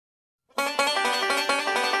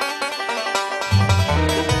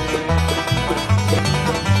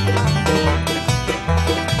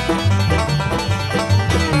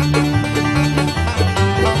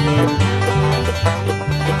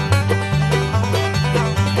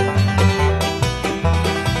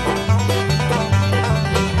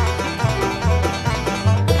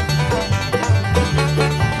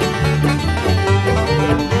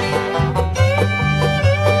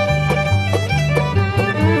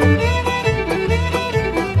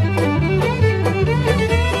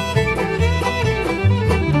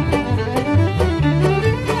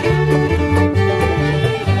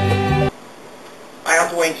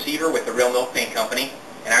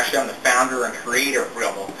creator of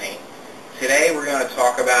real milk paint. Today we're going to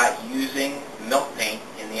talk about using milk paint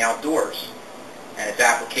in the outdoors and its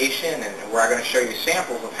application, and we're going to show you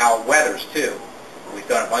samples of how it weathers too. We've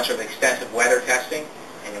done a bunch of extensive weather testing,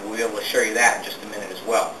 and we'll be able to show you that in just a minute as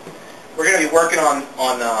well. We're going to be working on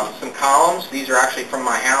some columns. These are actually from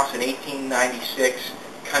my house, an 1896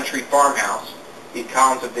 country farmhouse. These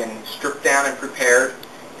columns have been stripped down and prepared.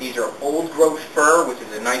 These are old growth fir, which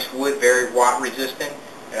is a nice wood, very watt resistant.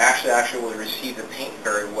 It actually will receive the paint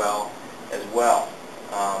very well as well.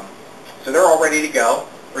 So they're all ready to go.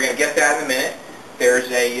 We're going to get that in a minute. There's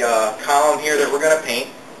a column here that we're going to paint,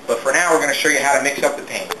 but for now we're going to show you how to mix up the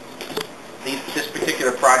paint. This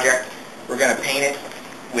particular project, we're going to paint it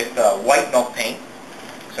with white milk paint.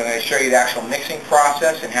 So I'm going to show you the actual mixing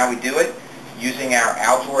process and how we do it using our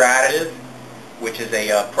outdoor additive, which is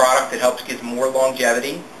a product that helps give more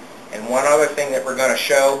longevity. And one other thing that we're going to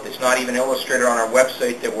show that's not even illustrated on our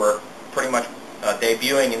website that we're pretty much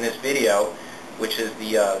debuting in this video, which is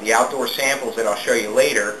the outdoor samples that I'll show you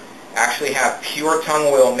later, actually have Pure Tung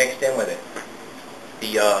Oil mixed in with it.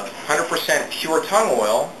 The 100% Pure Tung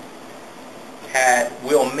Oil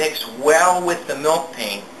will mix well with the milk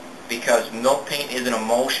paint because milk paint is an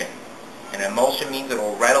emulsion. And emulsion means it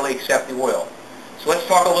will readily accept the oil. So let's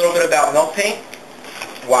talk a little bit about milk paint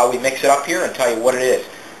while we mix it up here and tell you what it is.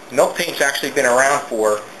 Milk paint's actually been around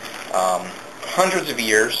for hundreds of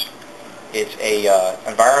years. It's a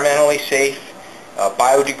environmentally safe,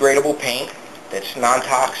 biodegradable paint that's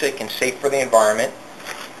non-toxic and safe for the environment.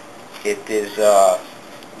 It is,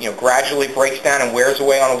 gradually breaks down and wears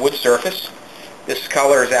away on a wood surface. This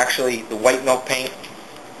color is actually the white milk paint.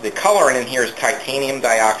 The colorant in here is titanium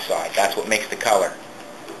dioxide. That's what makes the color.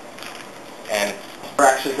 And we're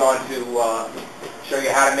actually going to show you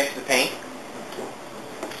how to mix the paint.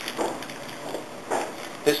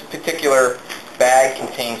 This particular bag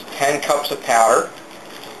contains 10 cups of powder.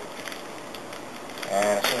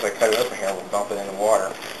 And as soon as I cut it open here, we'll dump it in the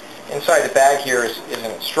water. Inside the bag here is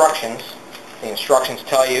instructions. The instructions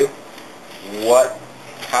tell you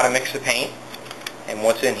how to mix the paint and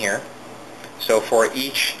what's in here. So for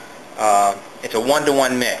each, it's a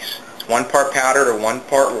 1-to-1 mix. It's 1 part powder to 1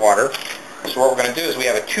 part water. So what we're going to do is we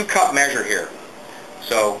have a 2-cup measure here.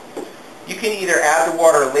 So you can either add the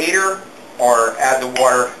water later or add the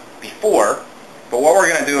water before, but what we're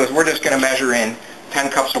going to do is we're just going to measure in 10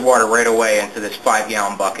 cups of water right away into this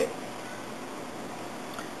 5-gallon bucket.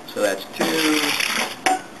 So that's 2,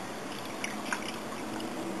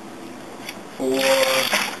 4,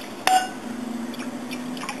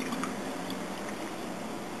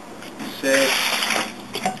 6,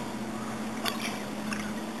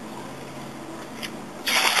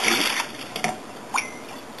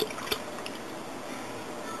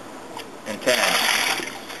 10.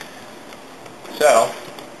 So,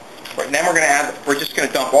 then we're just going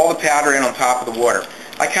to dump all the powder in on top of the water.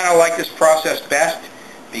 I kind of like this process best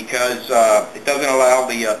because it doesn't allow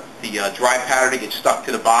the dry powder to get stuck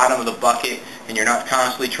to the bottom of the bucket, and you're not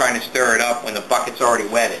constantly trying to stir it up when the bucket's already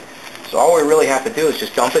wetted. So all we really have to do is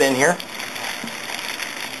just dump it in here.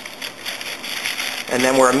 And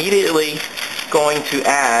then we're immediately going to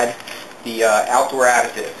add the outdoor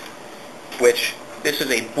additive, which this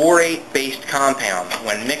is a borate-based compound.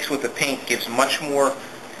 When mixed with the paint, gives much more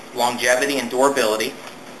longevity and durability.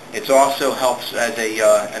 It also helps as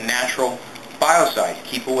a natural biocide to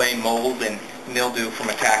keep away mold and mildew from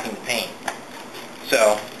attacking the paint.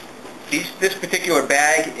 So this particular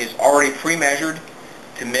bag is already pre-measured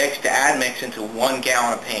to add mix into 1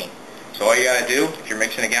 gallon of paint. So all you got to do, if you're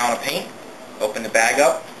mixing a gallon of paint, open the bag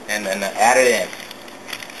up and then add it in.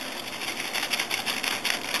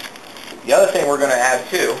 The other thing we're going to add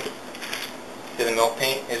to the milk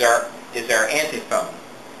paint is our anti-foam.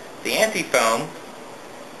 The anti-foam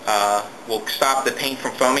will stop the paint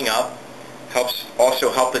from foaming up. Helps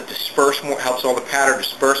it disperse more. Helps all the powder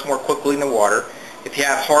disperse more quickly in the water. If you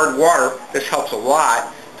have hard water, this helps a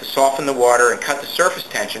lot to soften the water and cut the surface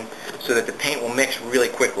tension so that the paint will mix really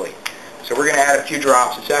quickly. So we're going to add a few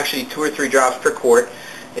drops. It's actually 2 or 3 drops per quart.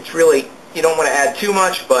 It's really, you don't want to add too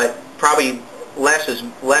much, but probably less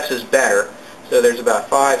is better. So there's about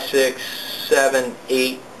 5, 6, 7,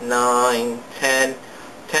 8, 9, 10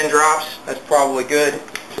 drops. That's probably good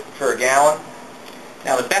for a gallon.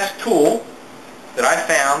 Now the best tool that I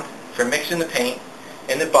found for mixing the paint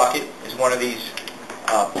in the bucket is one of these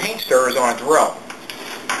paint stirrers on a drill.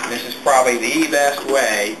 This is probably the best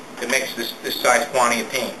way to mix this size quantity of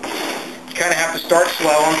paint. You kind of have to start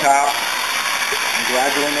slow on top and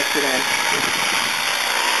gradually mix it in.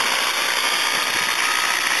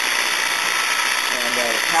 And the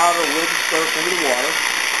powder will disperse into the water.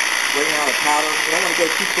 right now the powder, you don't want to go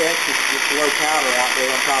too fast because it's low powder out there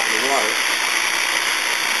on top of the water.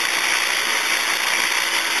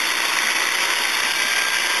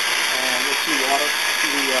 And we'll see water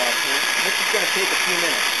through the paint. This is going to take a few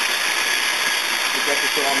minutes to get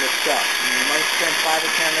this all mixed up. And you might spend 5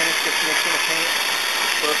 or 10 minutes just mixing the paint,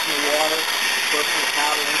 dispersing the water, dispersing the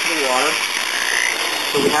powder into the water.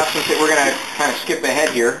 So we have some, we're going to kind of skip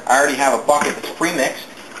ahead here. I already have a bucket that's pre-mixed.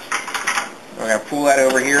 We're going to pull that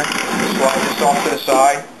over here, slide this off to the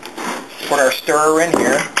side, put our stirrer in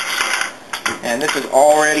here, and this is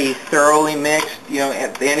already thoroughly mixed. You know,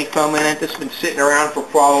 at any foam in it, this has been sitting around for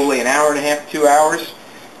probably an hour and a half, 2 hours,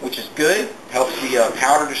 which is good. Helps the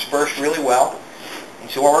powder disperse really well. And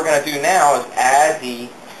so what we're going to do now is add the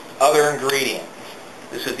other ingredient.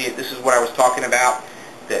 This is what I was talking about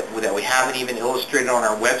that we haven't even illustrated on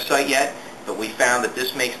our website yet, but we found that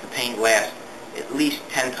this makes the paint last at least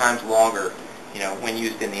 10 times longer, you know, when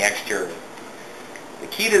used in the exterior. The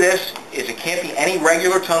key to this is it can't be any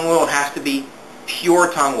regular tung oil, it has to be pure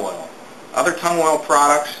tung oil. Other tung oil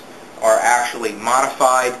products are actually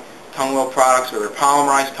modified tung oil products, or they're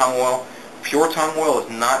polymerized tung oil. Pure tung oil is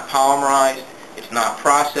not polymerized, it's not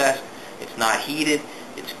processed, it's not heated,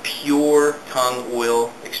 it's pure tung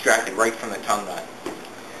oil extracted right from the tung nut.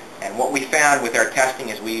 And what we found with our testing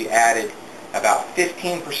is we added about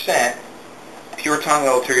 15% pure tung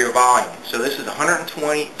oil to your volume. So this is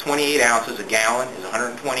 28 ounces. A gallon is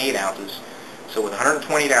 128 ounces. So with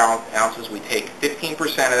 120 ounces, we take 15%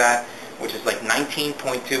 of that, which is like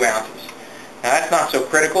 19.2 ounces. Now that's not so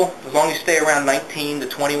critical. As long as you stay around 19 to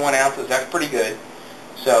 21 ounces, that's pretty good.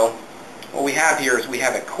 So what we have here is we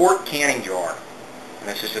have a quart canning jar. And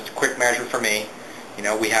this is just a quick measure for me. You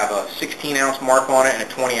know, we have a 16-ounce mark on it and a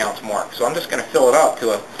 20-ounce mark. So I'm just going to fill it up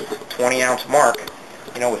to a 20-ounce mark,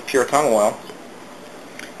 you know, with pure tung oil.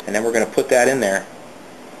 And then we're going to put that in there.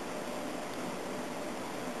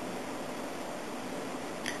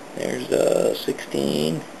 There's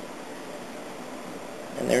 16,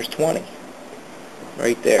 and there's 20,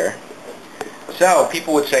 right there. So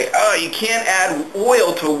people would say, oh, you can't add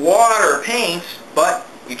oil to water paints, but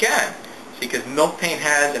you can. Because milk paint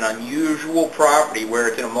has an unusual property where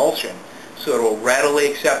it's an emulsion, so it will readily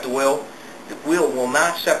accept oil. The oil will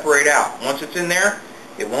not separate out. Once it's in there,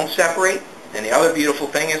 it won't separate. And the other beautiful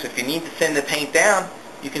thing is, if you need to thin the paint down,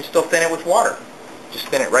 you can still thin it with water. Just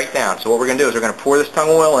thin it right down. So what we're going to do is we're going to pour this tung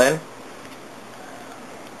oil in.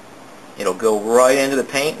 It'll go right into the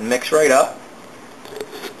paint and mix right up.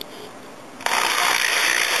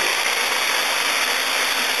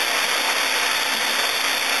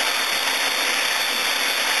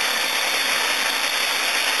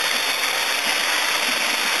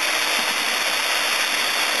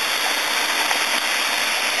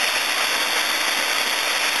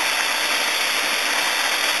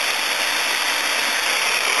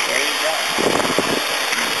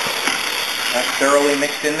 That's thoroughly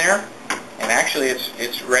mixed in there, and actually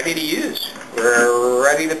it's ready to use. We're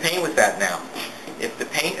ready to paint with that now. If the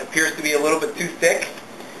paint appears to be a little bit too thick,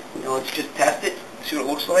 you know, let's just test it, see what it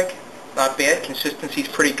looks like. Not bad, consistency's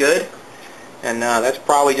pretty good, and that's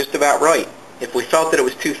probably just about right. If we felt that it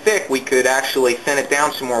was too thick, we could actually thin it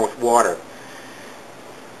down some more with water.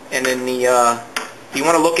 And then if you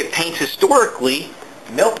want to look at paints historically,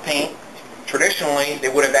 milk paint, traditionally, they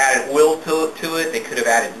would have added oil to it. They could have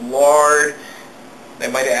added lard.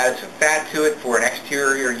 They might have added some fat to it for an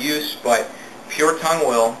exterior use. But pure tung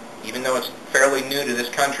oil, even though it's fairly new to this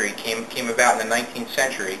country, came about in the 19th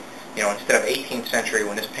century. You know, instead of 18th century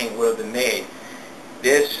when this paint would have been made.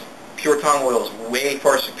 This pure tung oil is way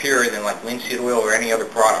far superior than like linseed oil or any other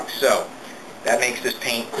product. So that makes this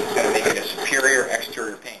paint, it's going to make it a superior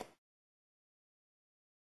exterior paint.